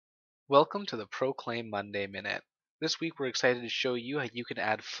Welcome to the Proclaim Monday Minute. This week we're excited to show you how you can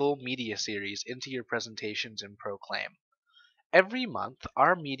add full media series into your presentations in Proclaim. Every month,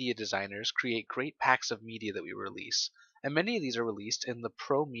 our media designers create great packs of media that we release, and many of these are released in the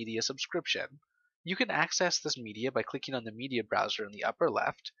Pro Media subscription. You can access this media by clicking on the media browser in the upper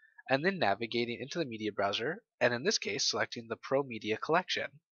left, and then navigating into the media browser, and in this case selecting the Pro Media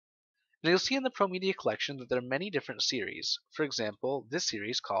collection. Now you'll see in the Pro Media collection that there are many different series. For example, this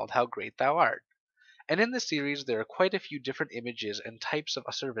series called How Great Thou Art. And in this series, there are quite a few different images and types of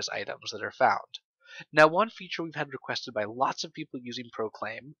service items that are found. Now, one feature we've had requested by lots of people using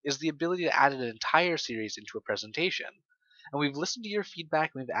Proclaim is the ability to add an entire series into a presentation. And we've listened to your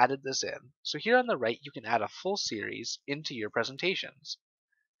feedback and we've added this in. So here on the right, you can add a full series into your presentations.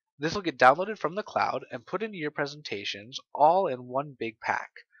 This will get downloaded from the cloud and put into your presentations all in one big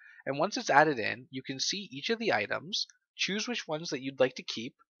pack. And once it's added in, you can see each of the items, choose which ones that you'd like to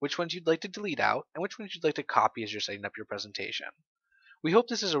keep, which ones you'd like to delete out, and which ones you'd like to copy as you're setting up your presentation. We hope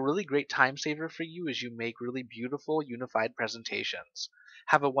this is a really great time saver for you as you make really beautiful unified presentations.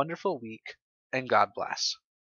 Have a wonderful week, and God bless.